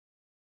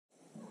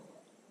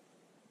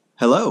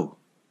Hello,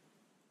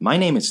 my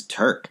name is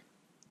Turk.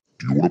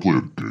 Do you want to play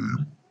a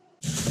game?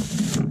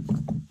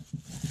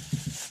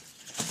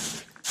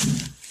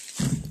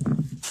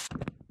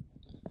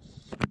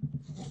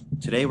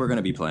 Today we're going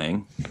to be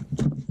playing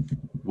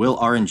Will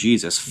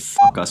RNGesus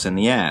Fuck Us in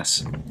the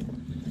Ass?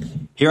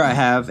 Here I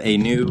have a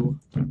new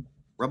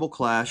Rebel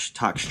Clash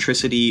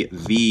Toxtricity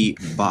V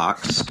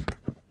box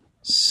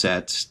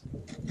set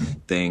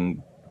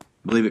thing.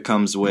 I believe it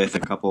comes with a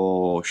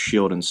couple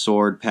shield and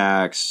sword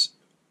packs.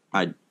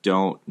 I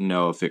don't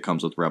know if it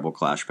comes with Rebel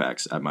Clash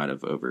packs. I might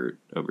have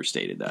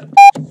overstated that.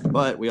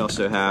 But we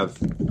also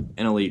have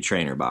an Elite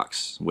Trainer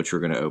box, which we're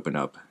going to open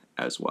up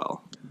as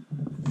well.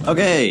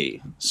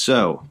 Okay,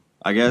 so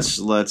I guess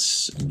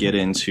let's get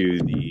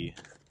into the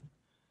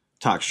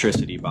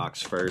Toxtricity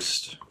box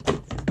first.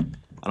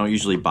 I don't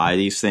usually buy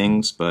these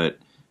things, but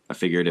I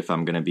figured if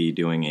I'm going to be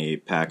doing a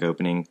pack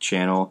opening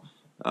channel,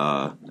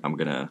 I'm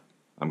gonna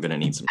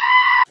need some.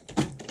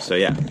 So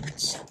yeah,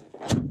 let's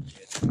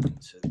get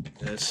into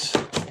this.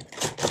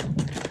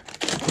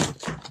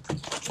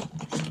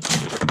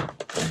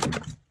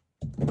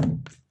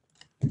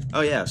 Oh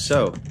yeah,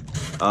 so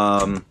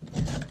on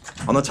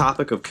the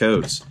topic of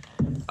codes,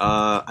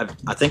 I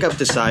think I've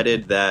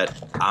decided that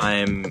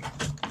I'm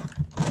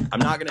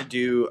not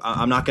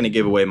gonna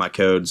give away my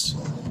codes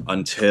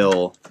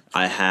until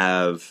I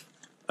have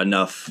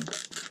enough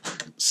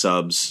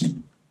subs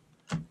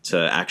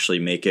to actually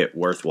make it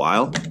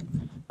worthwhile.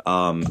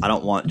 I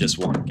don't want just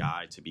one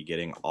guy to be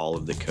getting all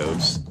of the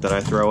codes that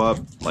I throw up,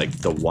 like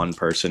the one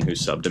person who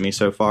subbed to me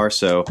so far.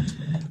 So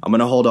I'm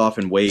gonna hold off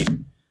and wait.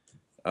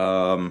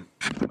 I'm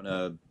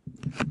gonna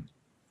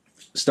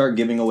start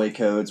giving away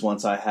codes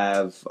once I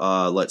have,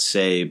 let's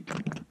say,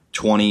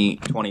 20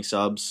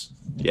 subs.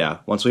 Yeah,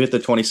 once we hit the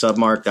 20 sub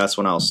mark, that's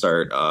when I'll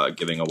start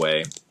giving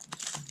away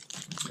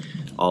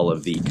all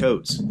of the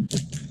codes.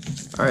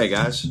 Alright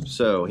guys,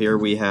 so here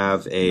we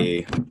have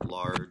a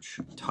large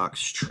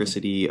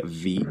Toxtricity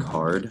V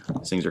card.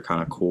 These things are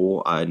kind of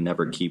cool. I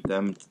never keep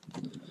them.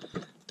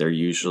 They're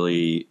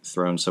usually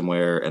thrown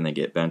somewhere and they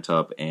get bent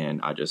up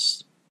and I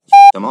just f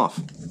them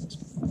off.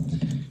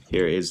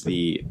 Here is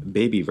the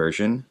baby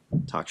version,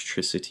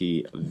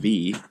 Toxtricity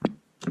V.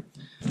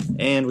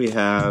 And we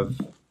have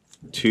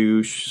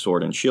 2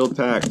 Sword and Shield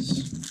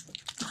packs,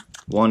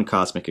 1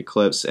 Cosmic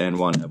Eclipse, and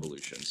 1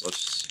 Evolutions.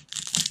 Let's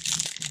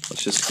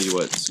just see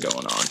what's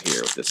going on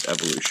here with this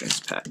Evolutions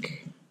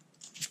pack.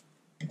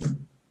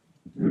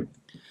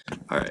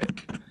 Alright,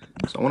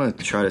 so I want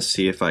to try to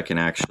see if I can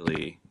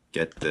actually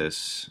get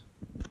this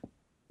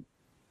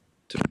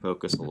to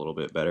focus a little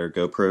bit better.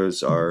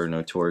 GoPros are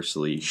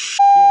notoriously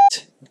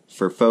shit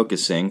for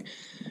focusing.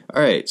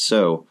 Alright,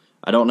 so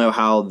I don't know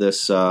how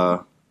this,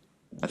 I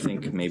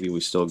think maybe we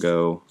still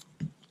go,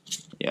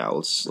 yeah,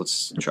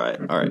 let's try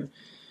it. Alright,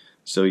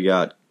 so we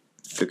got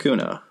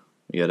Kakuna.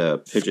 We got a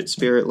Pidgeot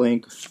Spirit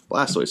Link,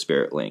 Blastoise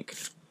Spirit Link,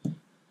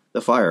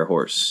 the Fire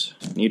Horse,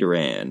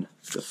 Nidoran,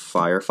 the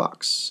Fire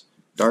Fox,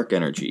 Dark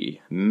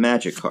Energy,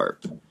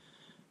 Magikarp.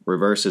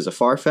 Reverse is a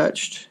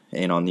Farfetch'd,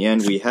 and on the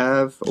end we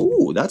have,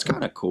 ooh, that's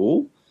kind of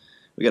cool.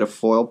 We got a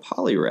foil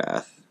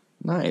Poliwrath.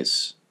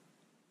 Nice.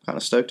 Kind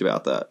of stoked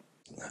about that.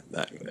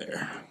 Back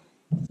there.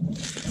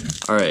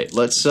 All right,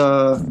 let's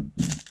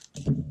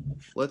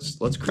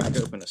crack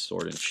open a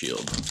Sword and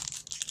Shield.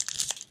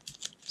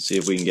 See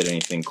if we can get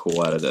anything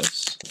cool out of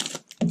this.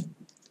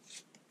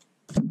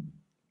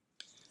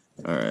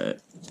 Alright.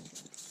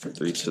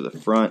 3 to the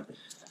front.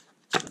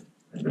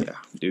 Yeah,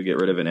 do get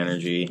rid of an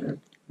energy.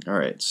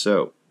 Alright,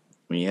 so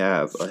we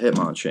have a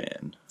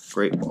Hitmonchan,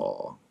 Great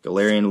Ball,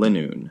 Galarian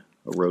Linoone,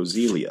 a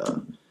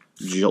Roselia,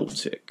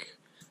 Joltik,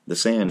 the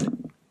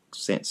Sand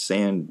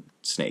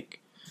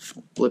Snake,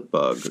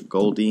 Blipbug,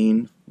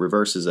 Goldeen,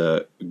 reverse is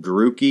a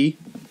Grookey,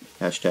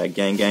 hashtag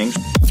gang gang.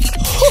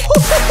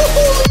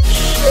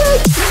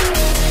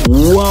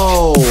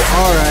 Whoa,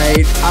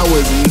 alright, I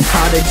was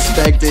not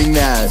expecting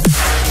that.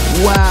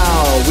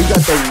 Wow, we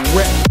got the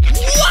what?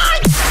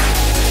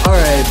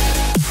 Alright,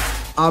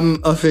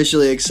 I'm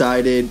officially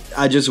excited.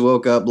 I just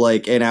woke up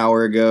like an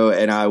hour ago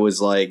and I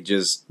was like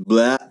just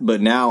blah,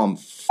 but now I'm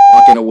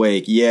fucking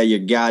awake. Yeah, you're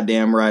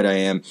goddamn right I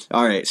am.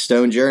 Alright,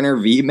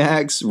 Stonejourner,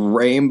 VMAX,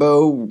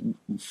 Rainbow,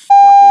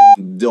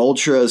 fucking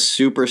Ultra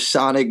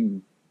Supersonic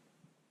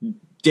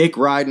Dick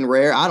Riding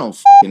Rare. I don't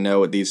fucking know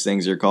what these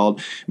things are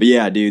called. But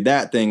yeah, dude,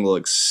 that thing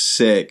looks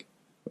sick.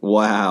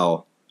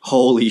 Wow.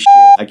 Holy shit.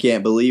 I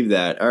can't believe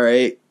that.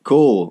 Alright,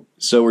 cool.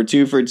 So we're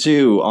 2 for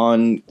 2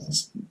 on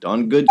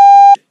good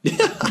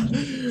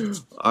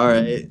shit.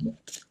 Alright.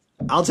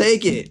 I'll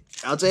take it.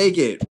 I'll take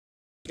it.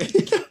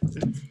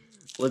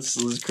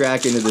 Let's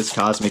crack into this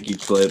Cosmic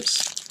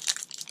Eclipse.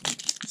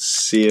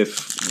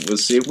 We'll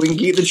see if we can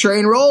keep the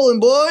train rolling,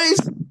 boys.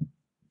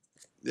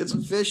 It's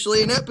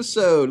officially an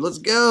episode. Let's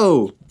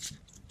go.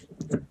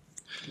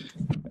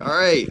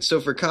 Alright, so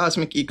for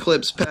Cosmic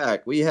Eclipse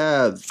pack, we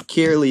have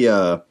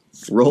Kirlia,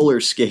 Roller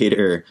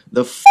Skater,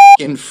 the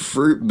fucking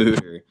Fruit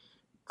Booter,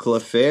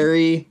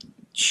 Clefairy,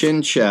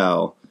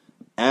 Chinchou,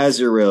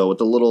 Azurill with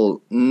the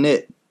little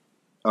knit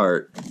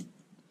art,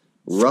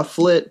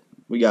 Rufflet,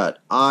 We got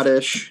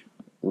Oddish,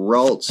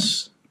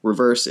 Ralts.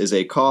 Reverse is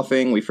a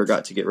coughing. We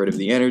forgot to get rid of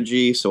the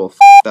energy, so we'll f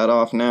that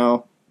off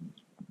now.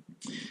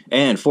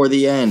 And for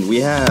the end,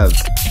 we have...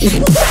 What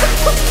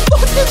the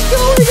fuck is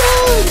going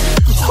on?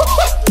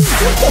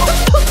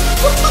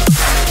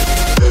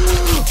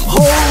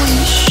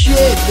 Holy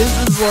shit,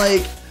 this is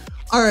like...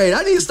 Alright,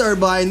 I need to start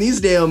buying these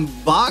damn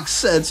box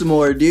sets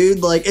more, dude.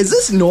 Like, is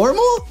this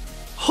normal?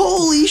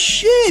 Holy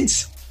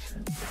shit!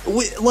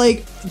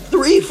 Like,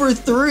 3 for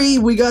 3,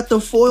 we got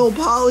the foil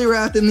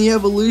Poliwrath in the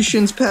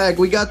Evolutions pack,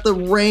 we got the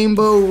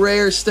Rainbow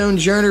Rare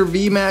Stonejourner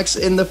VMAX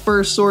in the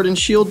first Sword and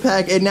Shield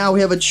pack, and now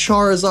we have a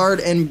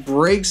Charizard and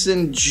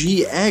Braixen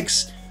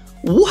GX.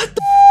 What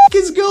the f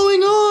is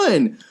going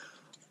on?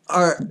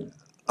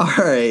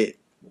 Alright.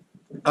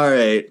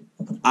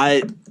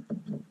 I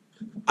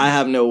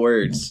have no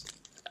words.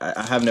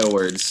 I have no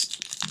words.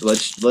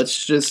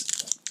 Let's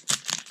just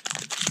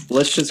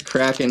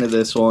crack into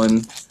this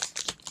one.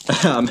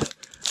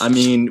 I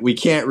mean, we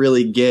can't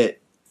really get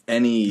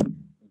any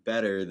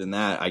better than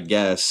that, I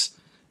guess.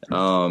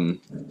 Yeah.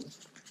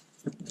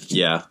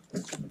 Get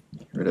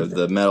rid of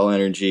the metal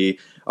energy.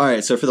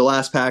 Alright, so for the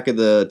last pack of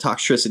the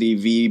Toxtricity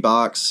V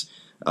box,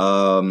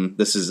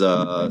 this is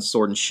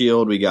Sword and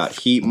Shield. We got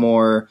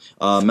Heatmore,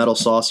 Metal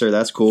Saucer,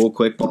 that's cool.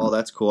 Quick Ball,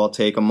 that's cool. I'll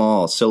take them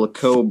all.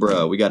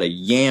 Silicobra, we got a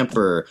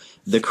Yamper,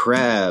 the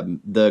Crab,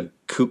 the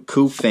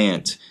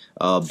Koofant,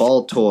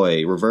 Ball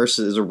Toy. Reverse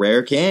is a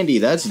rare candy.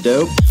 That's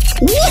dope.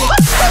 What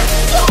the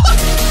fuck?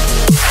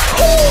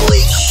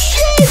 Holy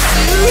shit,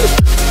 dude!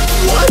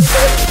 What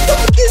the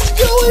fuck is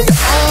going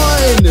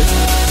on?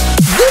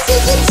 This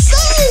is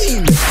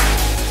insane!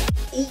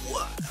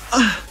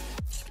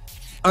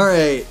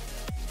 Alright.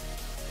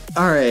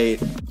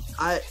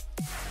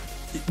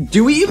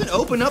 Do we even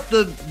open up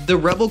the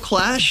Rebel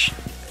Clash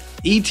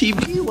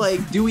ETB?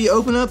 Like, do we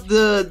open up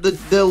the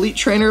Elite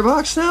Trainer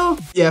box now?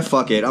 Yeah,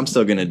 fuck it. I'm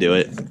still gonna do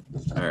it.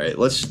 Alright,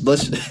 let's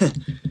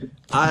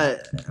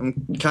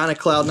I'm kind of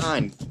Cloud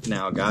 9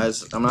 now,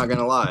 guys. I'm not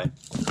gonna lie.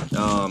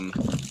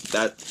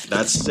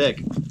 That's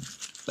sick.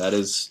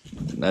 That's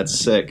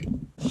sick.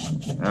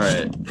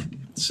 Alright.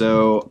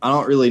 So I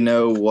don't really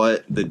know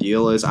what the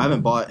deal is. I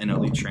haven't bought an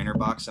Elite Trainer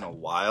box in a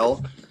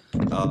while.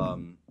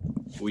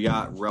 We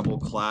got Rebel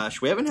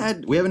Clash. We haven't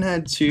had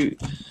too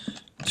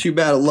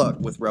bad of luck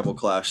with Rebel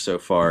Clash so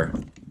far.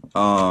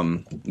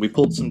 We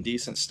pulled some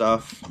decent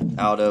stuff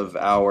out of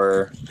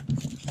our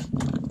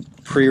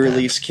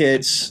pre-release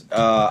kits.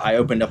 I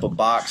opened up a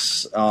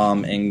box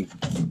and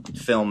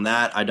filmed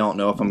that. I don't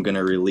know if I'm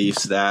gonna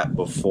release that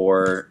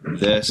before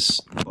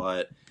this,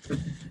 but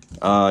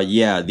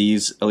yeah,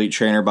 these Elite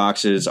Trainer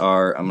boxes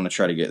are, I'm gonna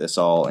try to get this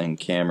all in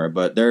camera,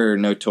 but they're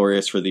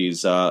notorious for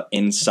these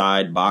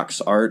inside box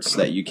arts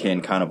that you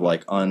can kind of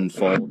like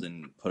unfold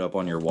and put up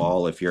on your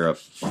wall if you're a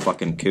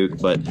fucking kook.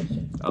 But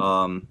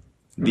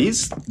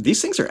these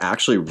things are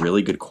actually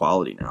really good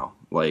quality now.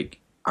 Like,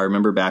 I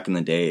remember back in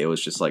the day, it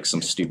was just like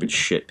some stupid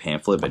shit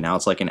pamphlet, but now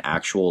it's like an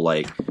actual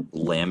like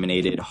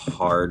laminated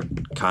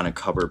hard kind of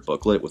cover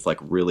booklet with like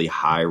really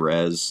high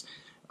res.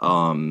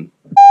 The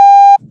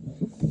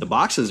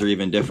boxes are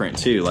even different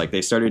too. Like,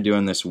 they started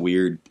doing this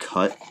weird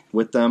cut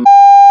with them.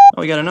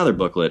 Oh, we got another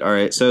booklet. All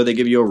right, so they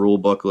give you a rule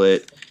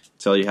booklet,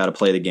 tell you how to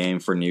play the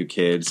game for new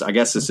kids. I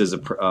guess this is a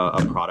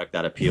product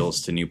that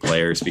appeals to new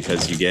players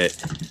because you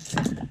get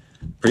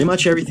pretty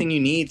much everything you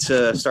need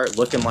to start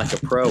looking like a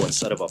pro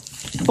instead of a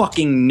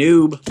fucking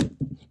noob.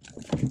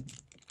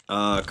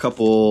 A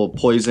couple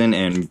poison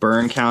and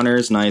burn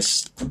counters,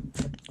 nice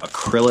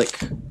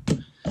acrylic.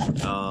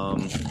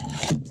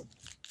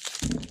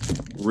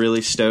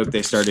 Really stoked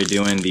they started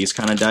doing these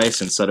kind of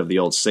dice instead of the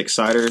old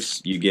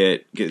 6-siders. You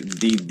get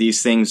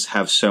these things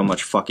have so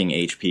much fucking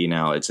HP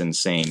now, it's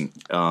insane.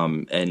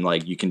 And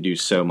like, you can do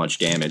so much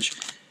damage.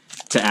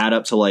 To add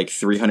up to like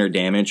 300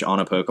 damage on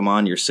a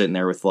Pokemon, you're sitting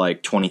there with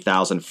like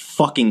 20,000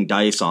 fucking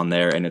dice on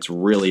there, and it's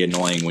really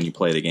annoying when you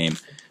play the game.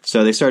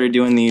 So they started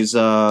doing these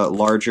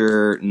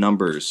larger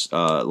number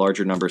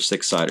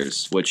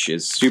 6-siders, which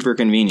is super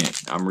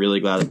convenient. I'm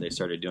really glad that they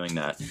started doing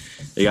that.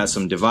 They got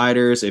some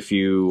dividers if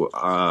you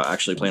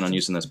actually plan on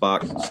using this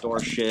box. Store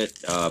shit,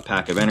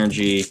 pack of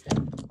energy,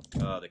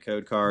 the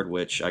code card,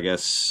 which I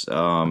guess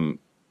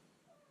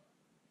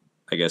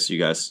you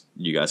guys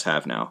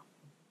have now.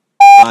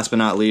 Last but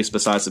not least,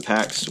 besides the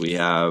packs, we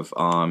have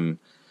some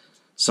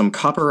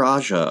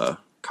Copperajah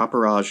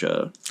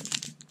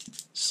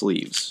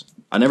sleeves.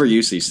 I never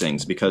use these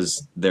things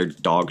because they're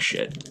dog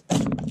shit.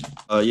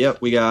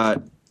 Yep, we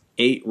got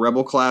 8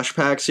 Rebel Clash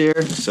packs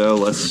here, so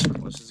let's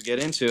just get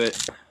into it.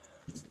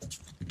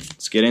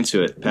 Let's get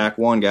into it. Pack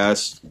 1,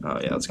 guys. Oh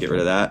yeah, let's get rid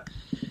of that.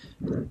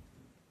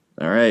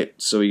 Alright,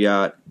 so we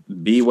got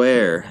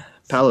Beware,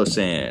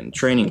 Palossand,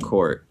 Training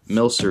Court,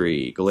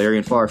 Milcery,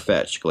 Galarian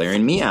Farfetch,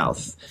 Galarian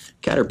Meowth,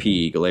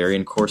 Caterpie,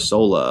 Galarian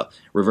Corsola.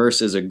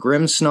 Reverse is a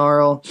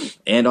Grimmsnarl,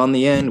 and on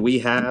the end we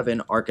have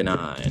an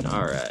Arcanine.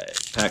 Alright,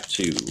 pack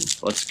 2.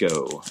 Let's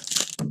go.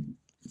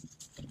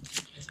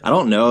 I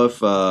don't know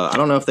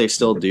if they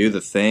still do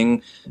the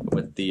thing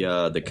with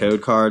the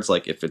code cards.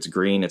 Like if it's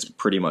green, it's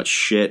pretty much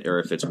shit, or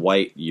if it's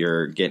white,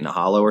 you're getting a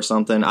holo or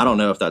something. I don't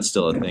know if that's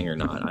still a thing or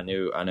not. I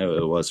know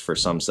it was for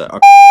some set.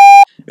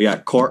 We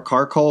got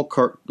Carcol,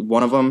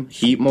 one of them,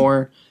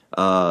 Heatmore,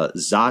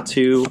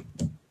 Zatu.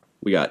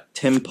 We got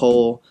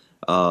Timpole,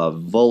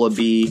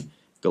 Volibee,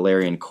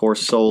 Galarian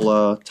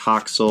Corsola,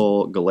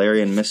 Toxel,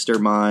 Galarian Mr.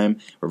 Mime.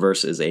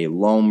 Reverse is a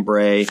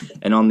Lombre,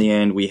 and on the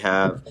end we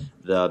have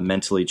the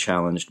mentally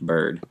challenged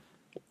bird.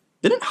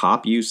 Didn't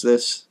Hop use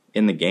this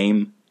in the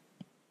game?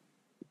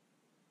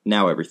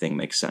 Now everything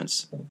makes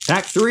sense.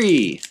 Pack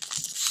 3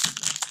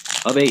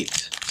 of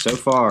 8. So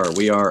far,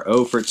 we are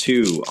 0 for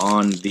 2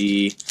 on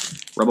the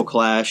Rebel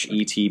Clash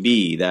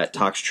ETB, that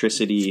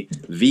Toxtricity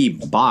V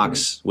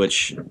box,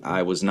 which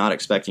I was not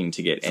expecting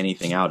to get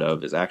anything out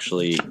of, is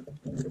actually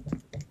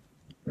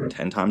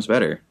 10 times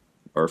better.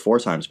 Or 4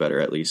 times better,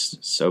 at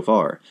least, so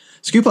far.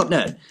 Scoop Up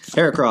Net,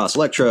 Heracross,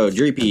 Electro,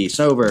 Dreepy,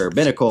 Snover,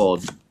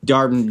 Binnacle,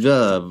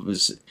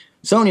 Darden,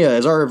 Sonia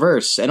is our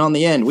reverse, and on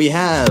the end we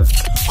have...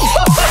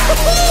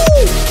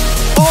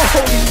 Oh,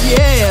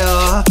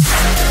 yeah!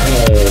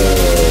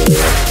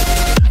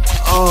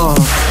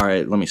 Oh,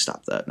 alright, let me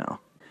stop that now.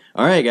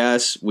 Alright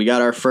guys, we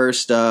got our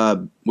first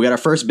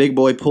big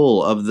boy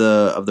pull of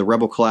the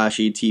Rebel Clash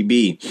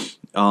ETB.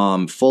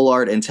 Full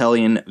Art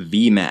Intellion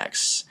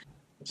VMAX.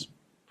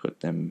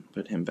 Put him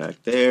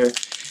back there.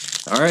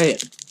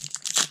 Alright,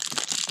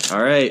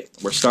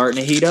 we're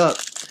starting to heat up.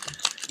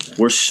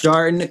 We're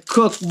starting to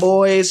cook,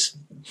 boys.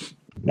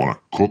 Wanna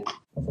cook?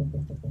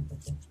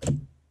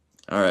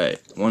 Alright,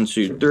 1,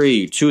 2,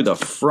 3, to the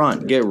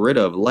front. Get rid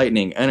of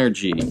Lightning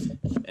Energy.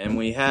 And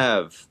we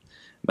have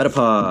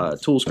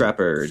Metapod, Tool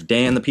Scrapper,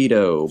 Dan the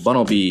Pedo,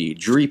 Bunnelby,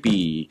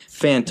 Dreepy,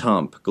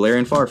 Phantump,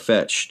 Galarian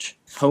Farfetch'd,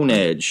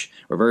 Honedge.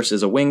 Reverse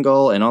is a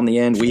Wingull, and on the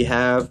end we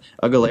have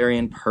a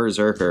Galarian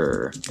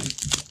Berserker.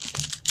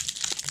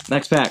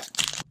 Next pack.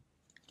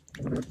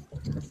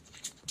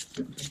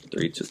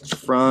 3 to the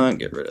front,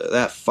 get rid of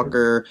that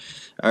fucker.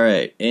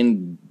 Alright,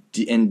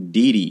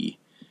 Indeedee.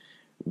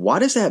 Why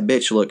does that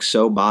bitch look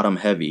so bottom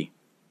heavy?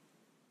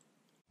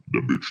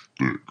 That bitch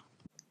thick.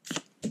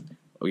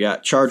 We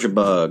got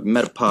Charjabug,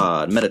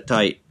 Metapod,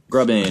 Metatite,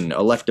 Grubbin,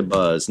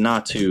 Electabuzz,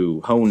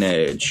 Natu,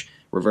 Honedge.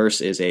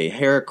 Reverse is a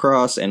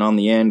Heracross, and on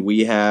the end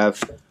we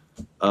have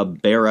a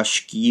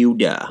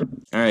Barraskewda.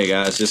 Alright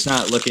guys, it's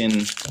not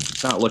looking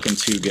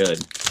too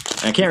good.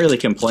 And I can't really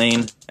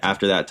complain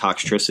after that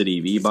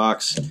Toxtricity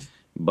V-Box,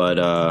 but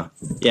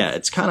yeah,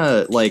 it's kind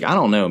of like, I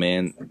don't know,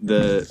 man.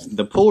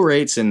 The pull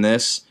rates in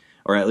this,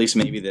 or at least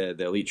maybe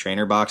the Elite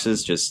Trainer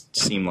boxes, just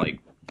seem like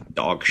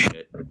dog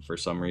shit for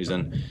some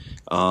reason.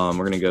 We're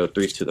gonna go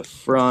 3 to the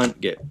front.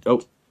 Did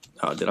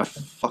I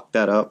fuck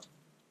that up?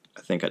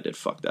 I think I did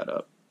fuck that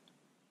up.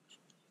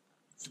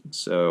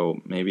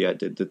 So maybe I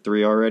did the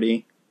 3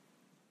 already.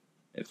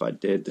 If I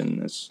did, then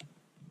this.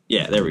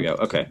 Yeah, there we go.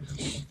 Okay.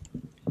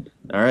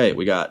 Alright,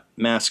 we got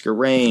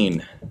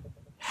Masquerain,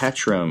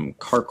 Hatchram,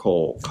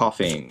 Carcol,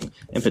 Coughing,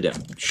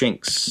 Impidimp,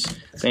 Shinx,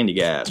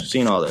 Sandygas. We've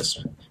seen all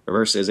this.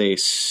 Reverse is a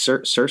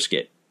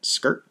Surskit.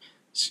 Skirt?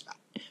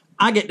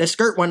 I get the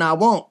skirt when I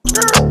want.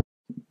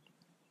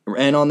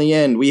 And on the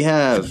end, we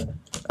have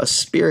a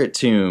Spirit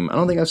Tomb. I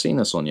don't think I've seen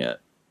this one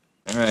yet.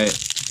 Alright.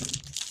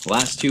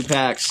 Last 2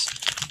 packs.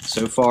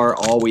 So far,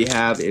 all we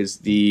have is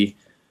the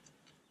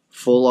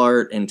Full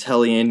Art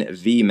Intellion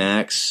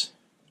VMAX.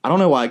 I don't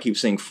know why I keep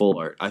saying Full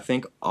Art. I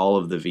think all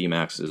of the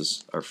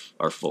VMAXs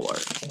are Full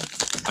Art.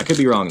 I could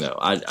be wrong, though.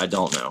 I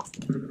don't know.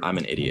 I'm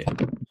an idiot.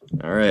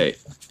 Alright.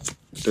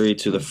 3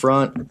 to the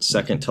front.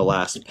 Second to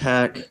last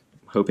pack.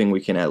 Hoping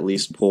we can at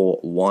least pull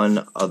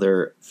one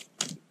other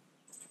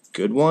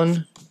good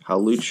one.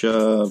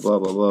 Halucha, blah,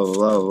 blah, blah,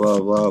 blah, blah,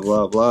 blah,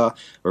 blah, blah.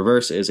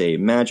 Reverse is a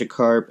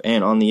Magikarp.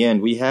 And on the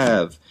end, we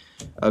have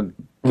a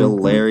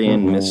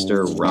Galarian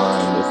Mr.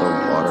 Rhyme with a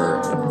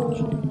water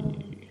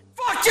energy.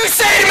 Fuck you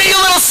say to me, you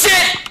little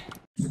shit!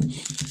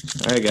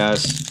 Alright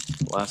guys,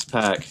 last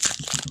pack.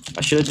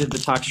 I should have did the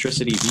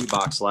Toxtricity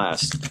V-Box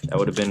last. That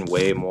would have been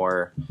way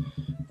more,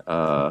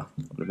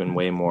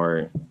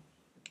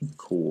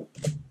 cool.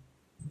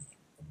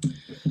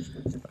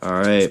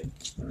 Alright.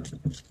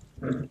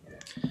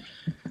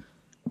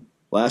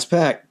 Last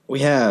pack,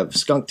 we have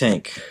Skunk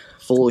Tank,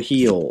 Full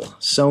Heal,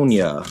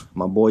 Sonia,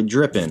 my boy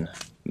Drippin',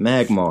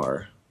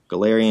 Magmar,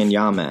 Galarian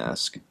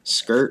Yamask,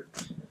 Skirt,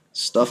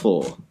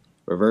 Stuffle.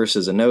 Reverse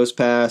is a Nose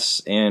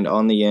Pass, and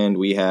on the end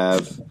we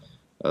have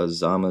a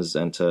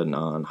Zamazenta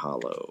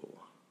non-holo.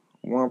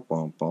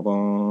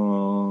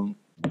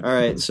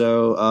 Alright,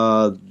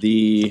 so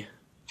the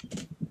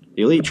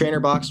Elite Trainer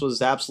box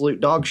was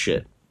absolute dog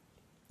shit.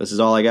 This is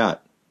all I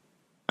got.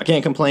 I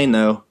can't complain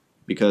though,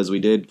 because we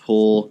did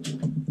pull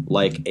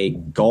like a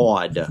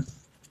Gawd.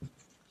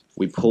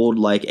 We pulled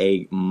like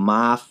a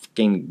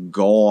fucking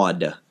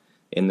Gawd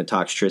in the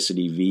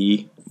Toxtricity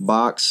V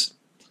box.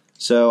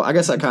 So I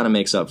guess that kind of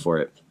makes up for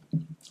it.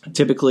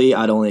 Typically,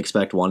 I'd only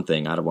expect one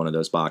thing out of one of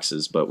those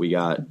boxes, but we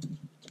got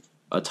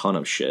a ton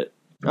of shit.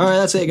 Alright,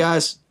 that's it,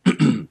 guys.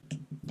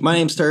 My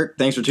name's Turk.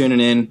 Thanks for tuning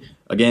in.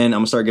 Again, I'm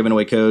going to start giving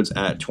away codes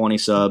at 20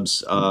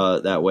 subs.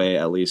 That way,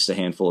 at least a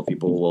handful of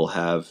people will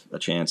have a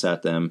chance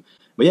at them.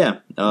 But yeah,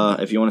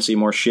 if you want to see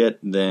more shit,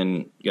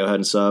 then go ahead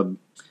and sub.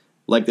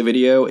 Like the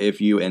video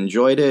if you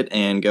enjoyed it,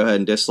 and go ahead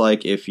and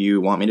dislike if you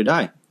want me to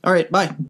die. Alright, bye.